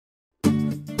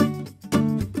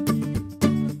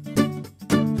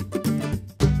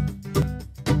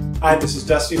Hi, this is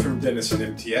Dusty from Dennis and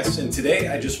MTS, and today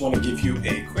I just want to give you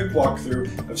a quick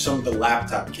walkthrough of some of the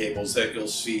laptop cables that you'll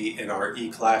see in our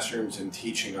e-classrooms and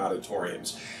teaching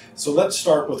auditoriums. So let's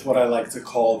start with what I like to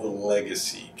call the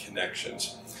legacy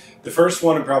connections. The first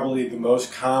one, and probably the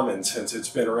most common since it's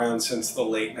been around since the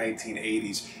late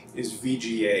 1980s, is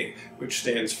VGA, which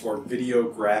stands for Video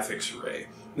Graphics Array.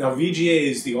 Now, VGA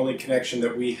is the only connection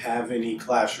that we have in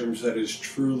e-classrooms that is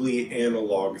truly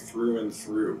analog through and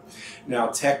through. Now,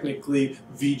 technically,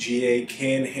 VGA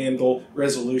can handle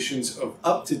resolutions of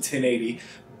up to 1080,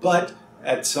 but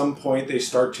at some point they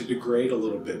start to degrade a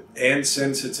little bit. And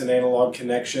since it's an analog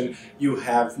connection, you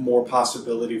have more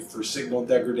possibility for signal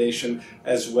degradation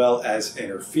as well as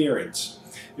interference.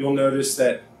 You'll notice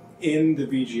that in the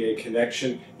VGA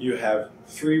connection, you have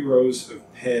 3 rows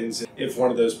of pins. If one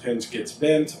of those pins gets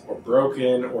bent or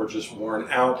broken or just worn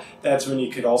out, that's when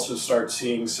you could also start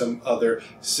seeing some other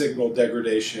signal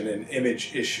degradation and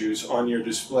image issues on your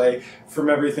display, from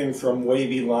everything from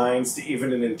wavy lines to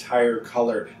even an entire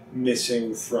color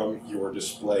missing from your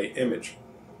display image.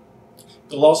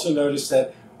 You'll also notice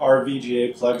that our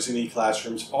VGA plugs in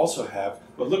e-classrooms also have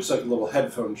what looks like a little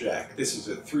headphone jack. This is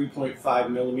a 3.5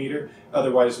 millimeter,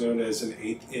 otherwise known as an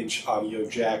 1/8" audio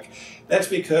jack. That's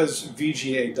because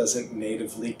VGA doesn't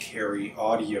natively carry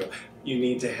audio. You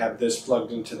need to have this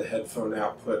plugged into the headphone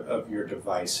output of your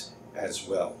device as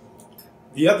well.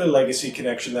 The other legacy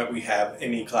connection that we have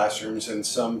in e-classrooms and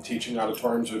some teaching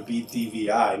auditoriums would be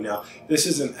DVI. Now, this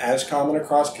isn't as common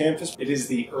across campus. It is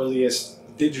the earliest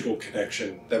digital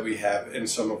connection that we have in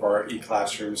some of our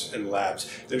e-classrooms and labs.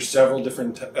 There's several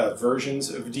different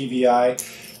versions of DVI,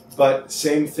 but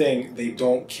same thing, they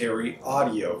don't carry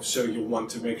audio. So you'll want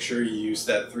to make sure you use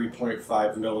that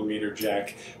 3.5 millimeter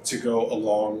jack to go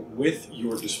along with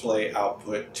your display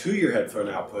output to your headphone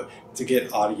output to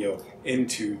get audio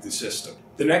into the system.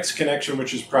 The next connection,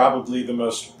 which is probably the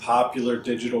most popular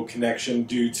digital connection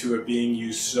due to it being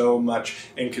used so much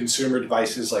in consumer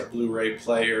devices like Blu-ray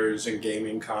players and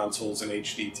gaming consoles and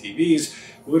HD TVs,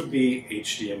 would be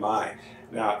HDMI.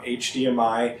 Now,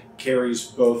 HDMI carries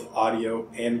both audio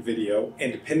and video,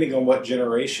 and depending on what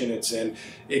generation it's in,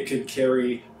 it could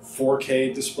carry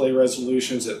 4K display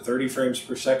resolutions at 30 frames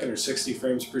per second or 60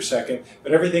 frames per second,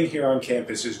 but everything here on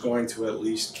campus is going to at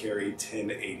least carry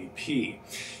 1080p.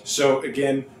 So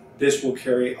again, this will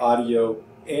carry audio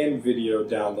and video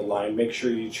down the line. Make sure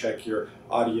you check your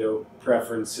audio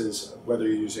preferences, whether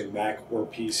you're using Mac or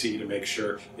PC, to make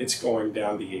sure it's going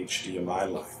down the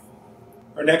HDMI line.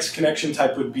 Our next connection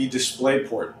type would be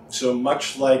DisplayPort. So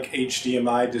much like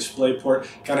HDMI, DisplayPort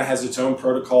kind of has its own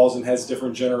protocols and has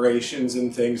different generations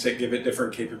and things that give it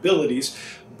different capabilities.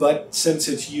 But since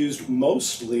it's used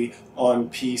mostly on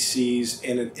PCs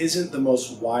and it isn't the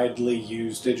most widely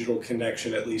used digital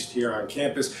connection, at least here on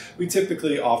campus, we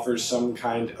typically offer some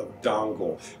kind of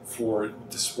dongle for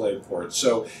DisplayPort.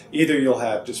 So either you'll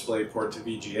have DisplayPort to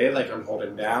VGA like I'm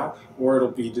holding now, or it'll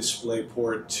be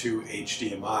DisplayPort to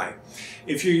HDMI.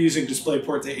 If you're using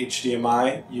DisplayPort to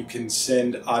HDMI, you can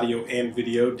send audio and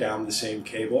video down the same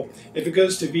cable. If it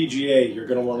goes to VGA, you're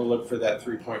going to want to look for that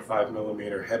 3.5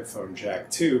 millimeter headphone jack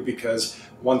too, because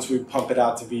once we pump it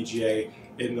out to VGA,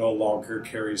 it no longer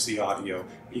carries the audio.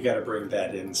 You got to bring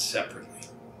that in separately.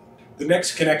 The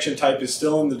next connection type is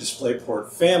still in the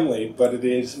DisplayPort family, but it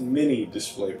is Mini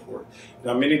DisplayPort.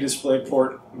 Now, Mini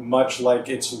DisplayPort, much like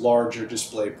its larger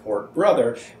DisplayPort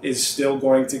brother, is still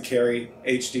going to carry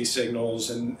HD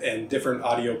signals and different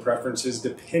audio preferences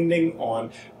depending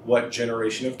on what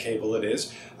generation of cable it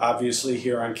is. Obviously,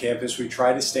 here on campus, we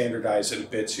try to standardize it a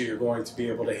bit, so you're going to be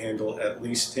able to handle at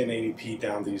least 1080p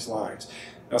down these lines.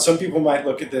 Now, some people might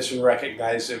look at this and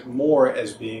recognize it more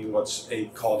as being what's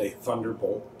called a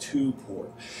Thunderbolt 2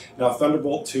 port. Now,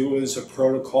 Thunderbolt 2 is a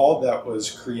protocol that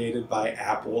was created by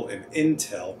Apple and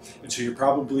Intel, and so you're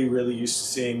probably really used to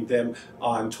seeing them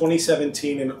on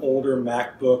 2017 and older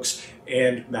MacBooks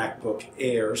and MacBook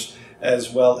Airs,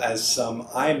 as well as some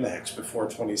iMacs before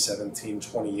 2017,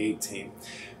 2018.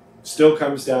 Still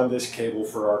comes down this cable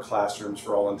for our classrooms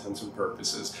for all intents and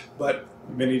purposes, but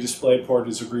Mini DisplayPort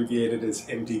is abbreviated as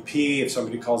MDP. If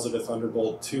somebody calls it a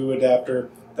Thunderbolt 2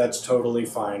 adapter, that's totally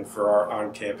fine for our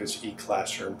on-campus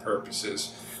e-classroom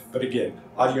purposes. But again,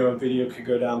 audio and video could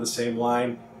go down the same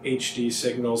line, HD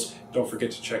signals. Don't forget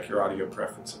to check your audio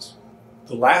preferences.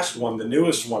 The last one, the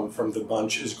newest one from the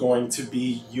bunch, is going to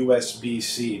be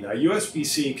USB-C. Now,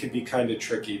 USB-C can be kind of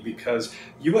tricky because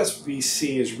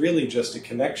USB-C is really just a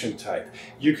connection type.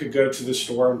 You could go to the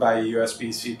store and buy a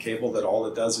USB-C cable that all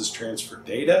it does is transfer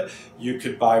data. You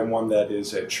could buy one that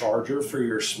is a charger for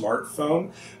your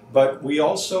smartphone. But we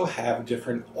also have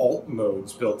different alt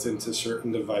modes built into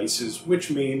certain devices,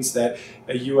 which means that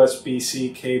a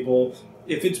USB-C cable,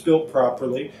 if it's built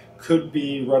properly, could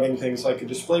be running things like a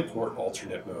DisplayPort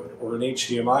alternate mode or an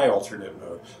HDMI alternate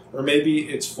mode. Or maybe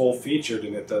it's full featured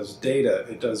and it does data,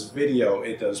 it does video,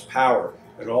 it does power.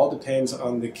 It all depends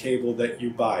on the cable that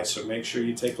you buy, so make sure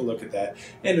you take a look at that.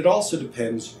 And it also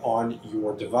depends on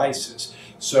your devices.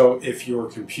 So if your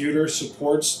computer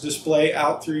supports display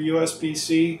out through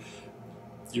USB-C,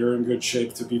 you're in good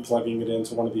shape to be plugging it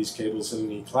into one of these cables in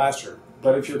an eClassroom.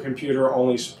 But if your computer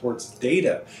only supports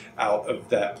data out of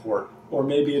that port, or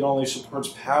maybe it only supports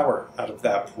power out of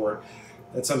that port,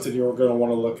 that's something you're going to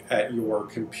want to look at your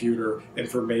computer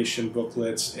information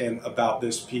booklets and about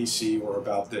this PC or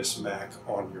about this Mac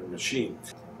on your machine.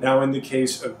 Now, in the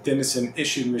case of Denison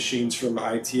issued machines from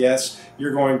ITS,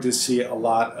 you're going to see a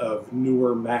lot of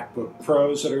newer MacBook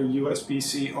Pros that are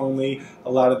USB-C only. A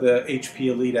lot of the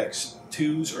HP Elite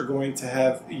X2s are going to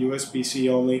have USB-C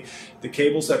only. The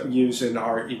cables that we use in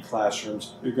our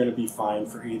eClassrooms are going to be fine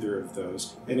for either of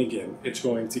those. And again, it's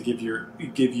going to give you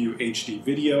HD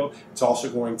video. It's also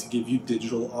going to give you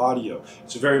digital audio.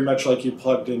 So very much like you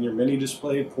plugged in your mini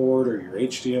DisplayPort or your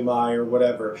HDMI or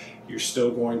whatever, you're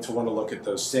still going to want to look at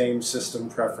those same system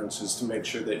preferences to make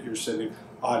sure that you're sending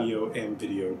audio and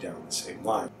video down the same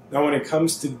line. Now, when it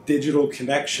comes to digital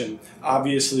connection,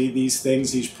 obviously these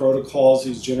things, these protocols,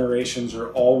 these generations are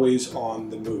always on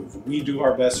the move. We do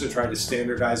our best to try to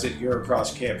standardize it here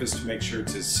across campus to make sure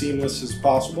it's as seamless as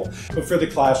possible. But for the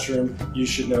classroom, you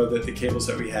should know that the cables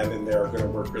that we have in there are going to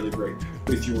work really great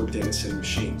with your Denison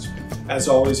machines. As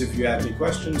always, if you have any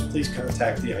questions, please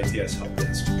contact the ITS Help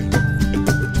Desk.